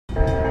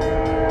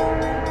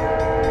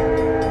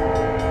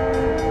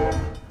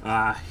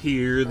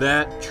Hear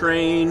that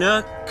train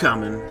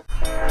a-comin'.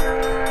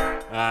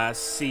 I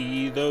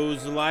see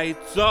those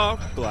lights all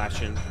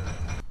flashing.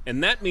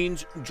 And that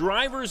means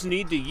drivers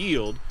need to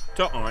yield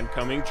to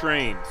oncoming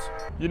trains.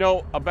 You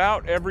know,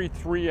 about every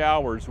 3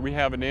 hours we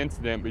have an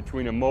incident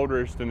between a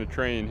motorist and a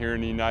train here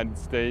in the United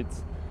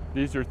States.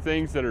 These are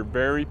things that are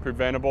very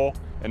preventable,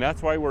 and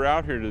that's why we're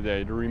out here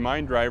today, to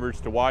remind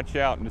drivers to watch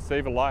out and to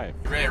save a life.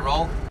 Ready to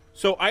roll?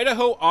 So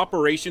Idaho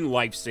Operation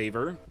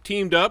Lifesaver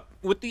teamed up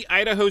with the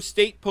Idaho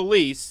State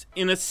Police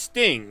in a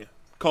sting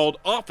called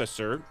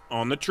Officer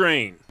on the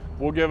Train.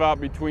 We'll give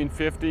out between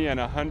 50 and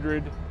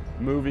 100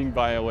 moving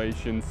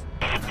violations.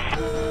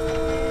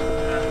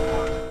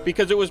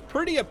 Because it was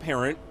pretty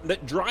apparent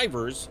that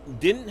drivers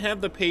didn't have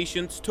the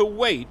patience to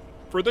wait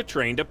for the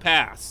train to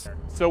pass.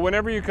 So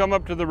whenever you come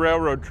up to the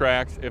railroad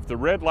tracks, if the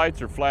red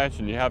lights are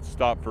flashing, you have to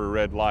stop for a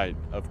red light,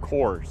 of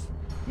course.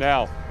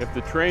 Now, if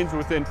the train's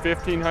within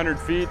 1,500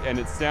 feet and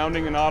it's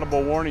sounding an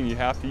audible warning, you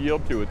have to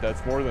yield to it.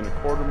 That's more than a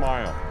quarter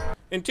mile.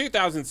 In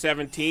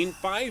 2017,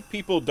 5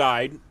 people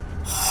died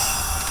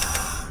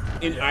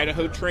in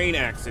Idaho train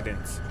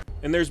accidents.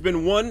 And there's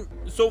been one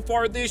so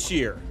far this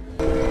year.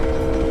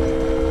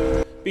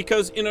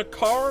 Because in a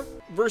car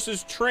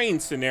versus train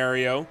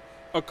scenario,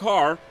 a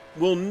car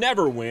will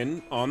never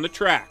win on the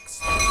tracks.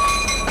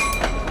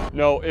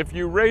 No, if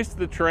you race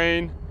the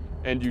train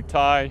and you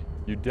tie,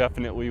 you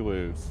definitely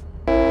lose.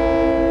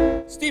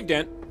 Steve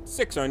Dent,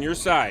 6 on your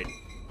side.